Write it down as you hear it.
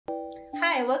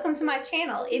Hi, welcome to my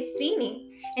channel. It's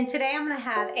Zini, and today I'm going to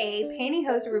have a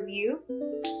pantyhose review,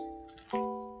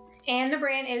 and the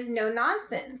brand is No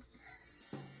Nonsense.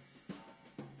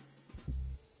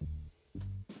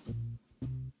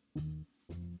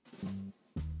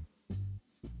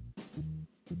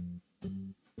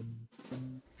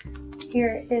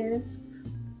 Here it is.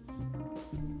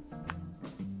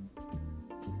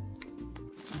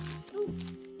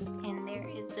 And there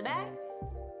is the back.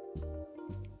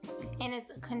 And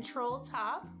it's a control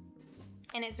top.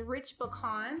 And it's rich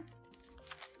pecan.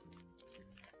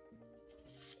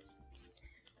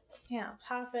 Yeah,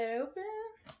 pop it open.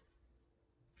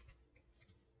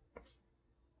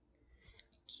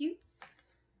 Cute.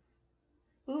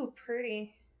 Ooh,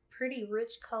 pretty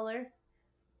rich color.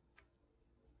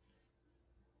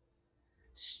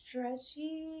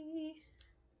 Stretchy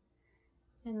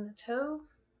in the toe.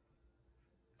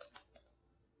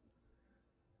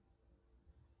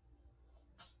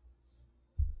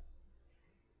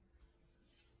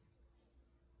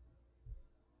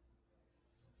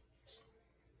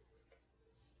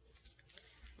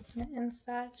 The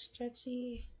inside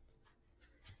stretchy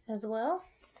as well.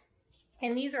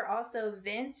 And these are also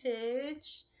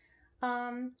vintage.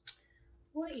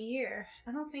 What year?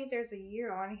 I don't think there's a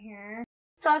year on here.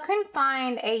 So I couldn't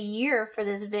find a year for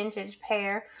this vintage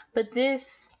pair, but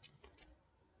this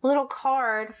little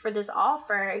card for this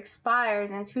offer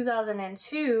expires in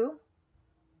 2002.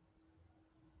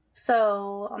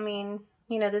 So, I mean,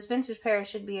 you know, this vintage pair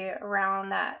should be around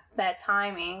that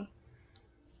timing.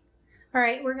 All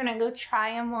right, we're gonna go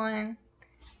try them on.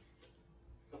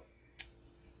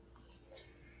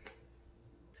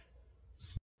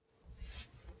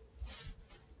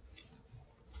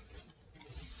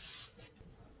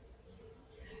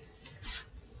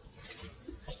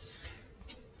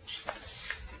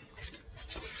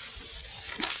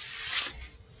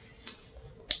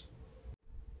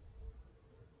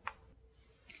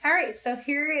 All right, so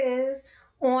here it is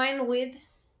on with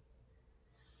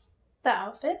the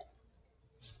outfit.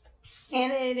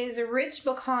 And it is a rich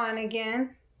pecan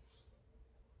again.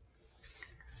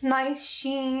 Nice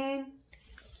sheen.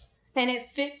 And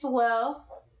it fits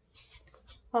well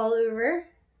all over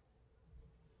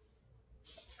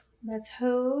the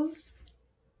toes.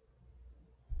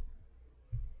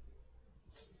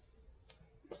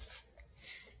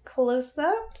 Close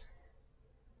up.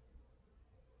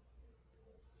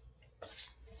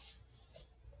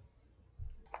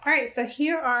 All right, so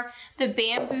here are the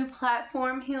bamboo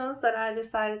platform heels that I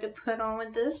decided to put on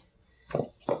with this.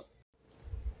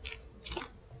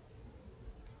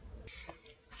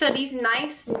 So these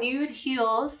nice nude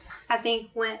heels, I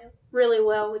think, went really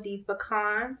well with these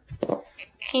pecan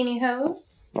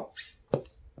pantyhose.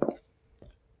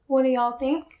 What do y'all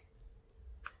think?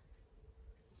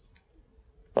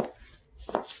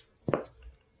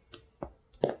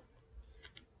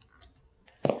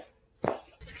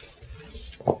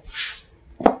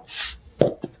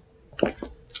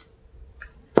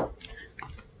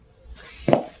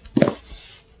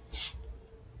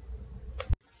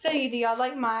 So do y'all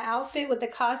like my outfit with the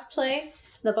cosplay,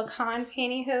 the pecan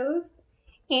pantyhose,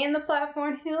 and the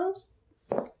platform heels?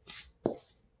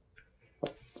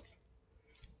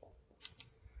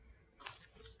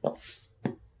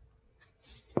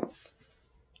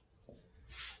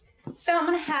 So I'm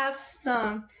gonna have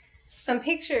some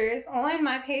pictures on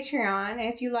my Patreon,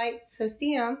 and if you like to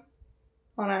see them,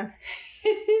 hold on.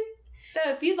 So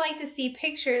if you'd like to see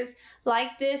pictures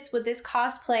like this with this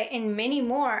cosplay and many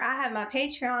more, I have my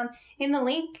Patreon in the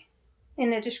link in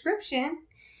the description.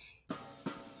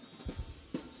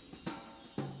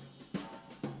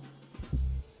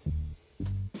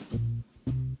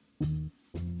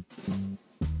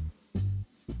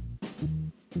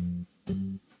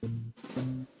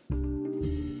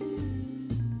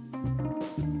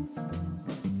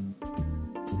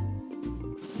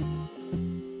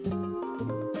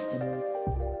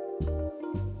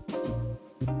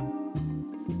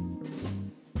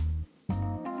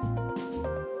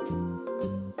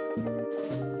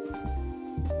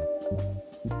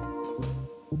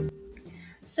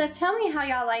 So tell me how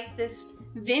y'all like this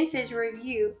vintage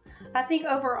review. I think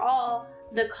overall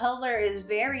the color is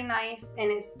very nice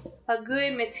and it's a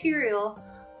good material,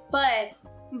 but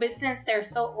since they're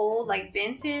so old, like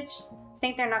vintage, I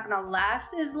think they're not gonna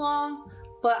last as long,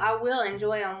 but I will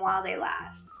enjoy them while they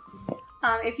last.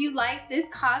 If you like this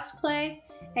cosplay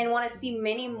and want to see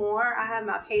many more, I have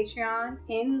my Patreon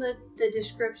in the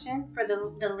description for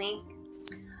the link.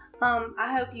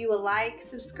 I hope you will like,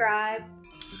 subscribe,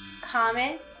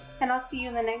 comment, and I'll see you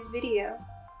in the next video.